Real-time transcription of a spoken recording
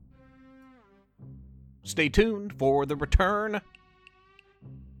Stay tuned for the return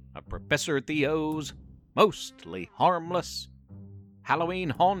of Professor Theo's mostly harmless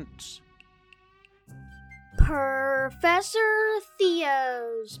Halloween haunts. Professor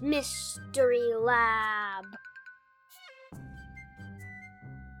Theo's Mystery Lab.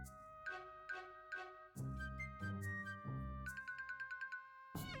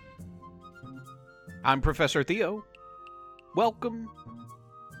 I'm Professor Theo. Welcome.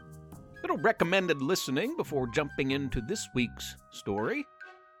 Little recommended listening before jumping into this week's story.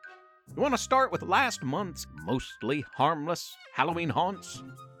 You want to start with last month's mostly harmless Halloween haunts?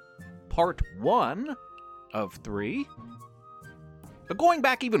 Part 1 of 3. But going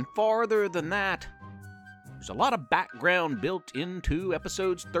back even farther than that, there's a lot of background built into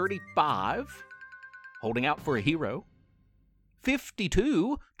episodes 35, Holding Out for a Hero,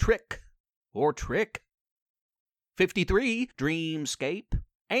 52, Trick or Trick, 53, Dreamscape,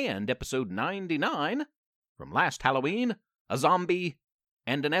 and episode 99, from last Halloween, A Zombie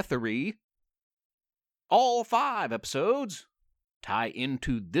and an Ethery. All 5 episodes tie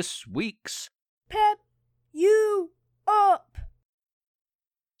into this week's Pep You Up.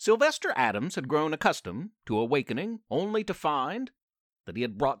 Sylvester Adams had grown accustomed to awakening only to find that he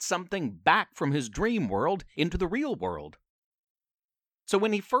had brought something back from his dream world into the real world. So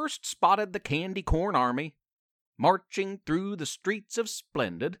when he first spotted the Candy Corn Army marching through the streets of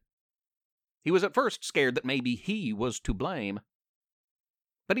Splendid, he was at first scared that maybe he was to blame.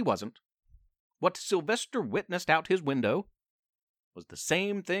 But he wasn't. What Sylvester witnessed out his window was the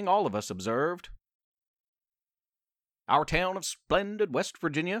same thing all of us observed. Our town of Splendid, West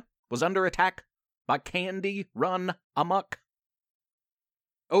Virginia, was under attack by Candy Run Amok.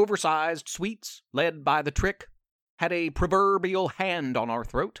 Oversized sweets, led by the Trick, had a proverbial hand on our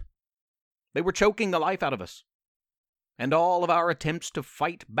throat. They were choking the life out of us, and all of our attempts to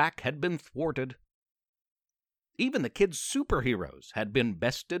fight back had been thwarted. Even the kids' superheroes had been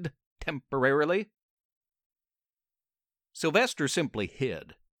bested temporarily. Sylvester simply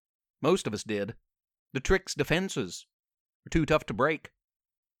hid. Most of us did. The Trick's defenses were too tough to break.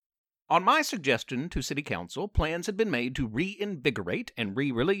 On my suggestion to City Council, plans had been made to reinvigorate and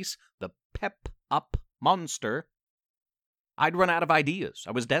re-release the Pep Up monster. I'd run out of ideas.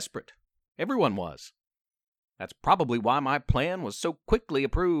 I was desperate. Everyone was. That's probably why my plan was so quickly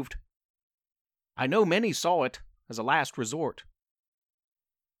approved. I know many saw it as a last resort.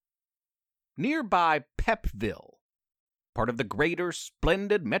 Nearby Pepville, part of the greater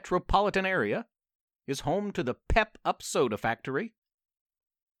Splendid metropolitan area, is home to the Pep Up Soda Factory.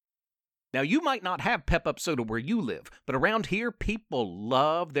 Now, you might not have Pep Up Soda where you live, but around here, people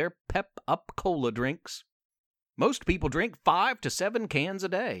love their Pep Up Cola drinks. Most people drink 5 to 7 cans a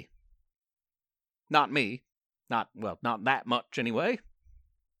day. Not me. Not that much anyway.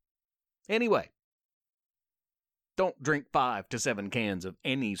 Anyway, don't drink 5 to 7 cans of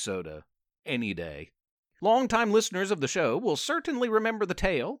any soda any day. Longtime listeners of the show will certainly remember the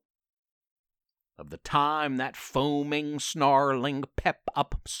tale of the time that foaming, snarling,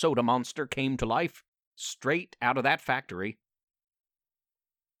 Pep-Up soda monster came to life straight out of that factory.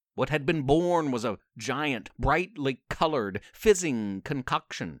 What had been born was a giant, brightly colored, fizzing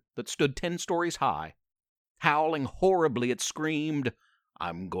concoction that stood 10 stories high. Howling horribly, it screamed,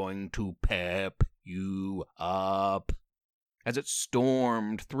 "I'm going to pep you up," as it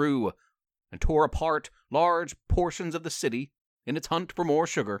stormed through and tore apart large portions of the city in its hunt for more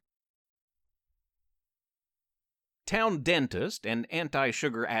sugar. Town dentist and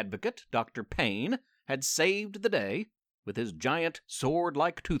anti-sugar advocate Dr. Payne had saved the day with his giant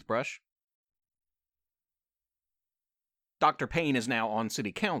sword-like toothbrush. Dr. Payne is now on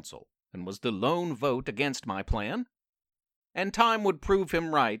City Council and was the lone vote against my plan. And time would prove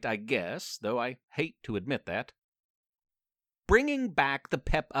him right, I guess, though I hate to admit that. Bringing back the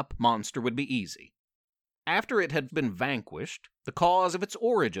Pep-Up monster would be easy. After it had been vanquished, the cause of its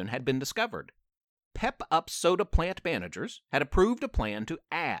origin had been discovered. Pep-Up soda plant managers had approved a plan to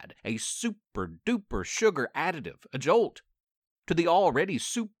add a super-duper sugar additive, a Jolt, to the already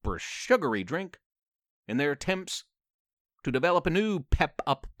super sugary drink in their attempts to develop a new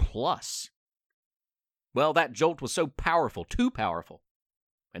Pep-Up Plus. Well, that Jolt was so powerful, too powerful,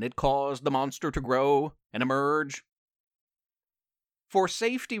 and it caused the monster to grow and emerge. For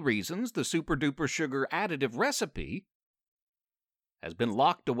safety reasons, the super-duper sugar additive recipe has been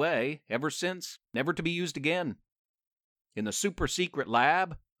locked away ever since, never to be used again, in the super-secret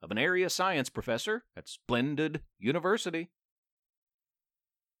lab of an area science professor at Splendid University.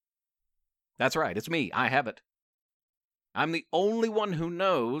 That's right, it's me. I have it. I'm the only one who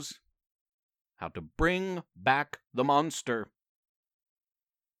knows how to bring back the monster.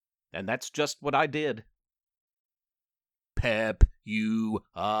 And that's just what I did. pep you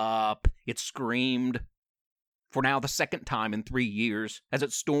up, it screamed. For now the second time in 3 years, as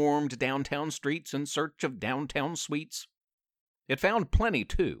it stormed downtown streets in search of downtown sweets. It found plenty,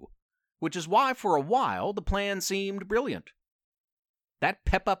 too, which is why for a while the plan seemed brilliant. That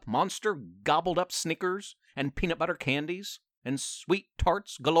pep-up monster gobbled up Snickers and peanut butter candies and sweet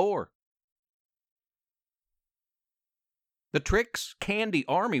tarts galore. The Trix candy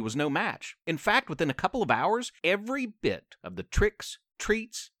army was no match. In fact, within a couple of hours, every bit of the Trix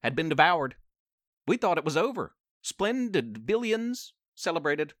treats had been devoured. We thought it was over. Splendid billions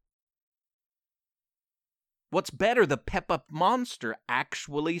celebrated. What's better, the pep-up monster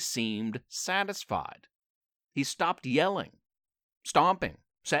actually seemed satisfied. He stopped yelling, stomping,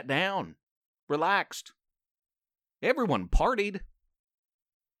 sat down, relaxed. Everyone partied.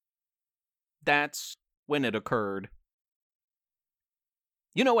 That's when it occurred.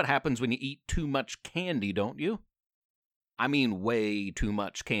 You know what happens when you eat too much candy, don't you? I mean way too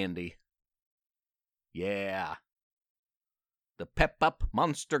much candy. Yeah. The pep-up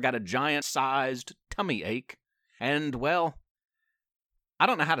monster got a giant-sized tummy ache, and, well, I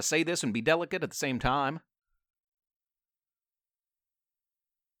don't know how to say this and be delicate at the same time.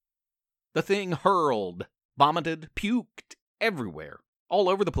 The thing hurled, vomited, puked everywhere, all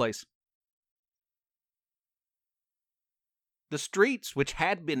over the place. The streets, which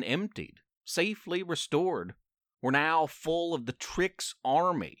had been emptied, safely restored, were now full of the Trix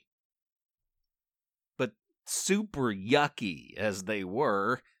army. But super yucky as they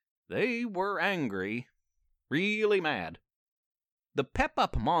were angry, really mad. The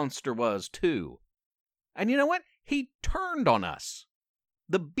pep-up monster was, too. And you know what? He turned on us.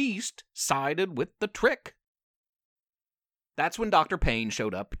 The beast sided with the Trick. That's when Dr. Payne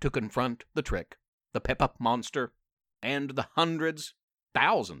showed up to confront the Trick, the pep-up monster, and the hundreds,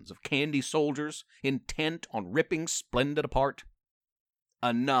 thousands of candy soldiers intent on ripping Splendid apart.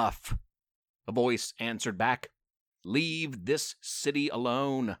 Enough, a voice answered back. Leave this city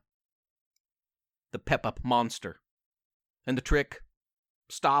alone. The pep-up monster and the Trick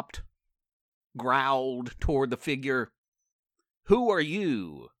stopped, growled toward the figure. Who are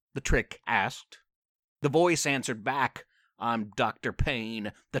you? The Trick asked. The voice answered back. I'm Dr.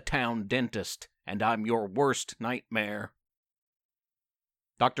 Payne, the town dentist, and I'm your worst nightmare.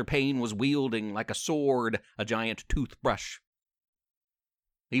 Dr. Payne was wielding like a sword a giant toothbrush.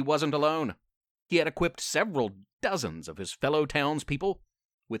 He wasn't alone. He had equipped several dozens of his fellow townspeople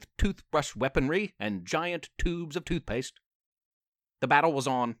with toothbrush weaponry and giant tubes of toothpaste. The battle was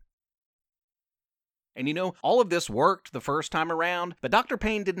on. And you know, all of this worked the first time around, but Dr.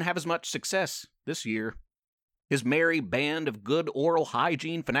 Payne didn't have as much success this year. His merry band of good oral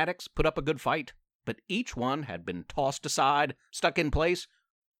hygiene fanatics put up a good fight, but each one had been tossed aside, stuck in place,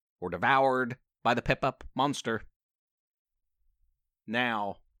 or devoured by the pep-up monster.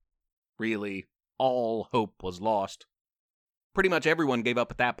 Now, really, all hope was lost. Pretty much everyone gave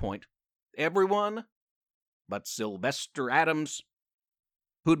up at that point. Everyone but Sylvester Adams,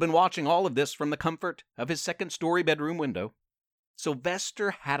 who'd been watching all of this from the comfort of his second-story bedroom window.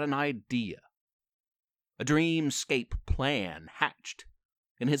 Sylvester had an idea. A dreamscape plan hatched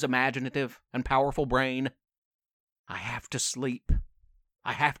in his imaginative and powerful brain. I have to sleep.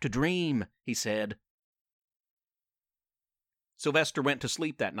 I have to dream, he said. Sylvester went to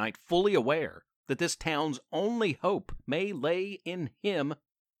sleep that night fully aware that this town's only hope may lay in him,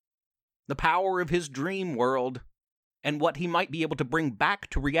 the power of his dream world, and what he might be able to bring back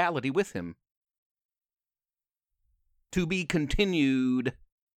to reality with him. To be continued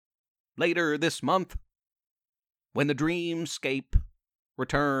later this month, when the dreamscape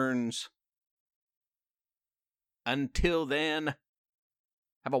returns. Until then,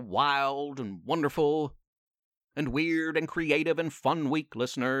 have a wild and wonderful and weird and creative and fun week,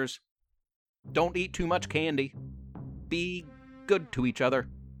 listeners. Don't eat too much candy. Be good to each other.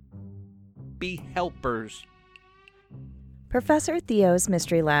 Be helpers. Professor Theo's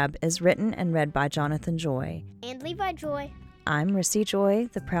Mystery Lab is written and read by Jonathan Joy. And Levi Joy. I'm Rissy Joy,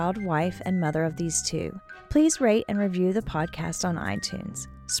 the proud wife and mother of these two. Please rate and review the podcast on iTunes.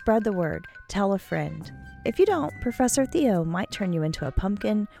 Spread the word. Tell a friend. If you don't, Professor Theo might turn you into a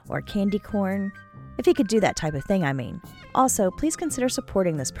pumpkin or candy corn. If he could do that type of thing, I mean. Also, please consider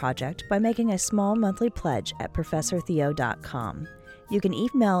supporting this project by making a small monthly pledge at ProfessorTheo.com. You can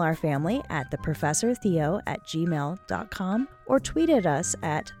email our family at theprofessortheo@gmail.com or tweet at us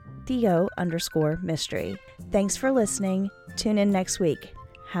at Theo_mystery. Thanks for listening. Tune in next week.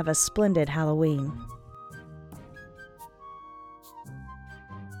 Have a splendid Halloween.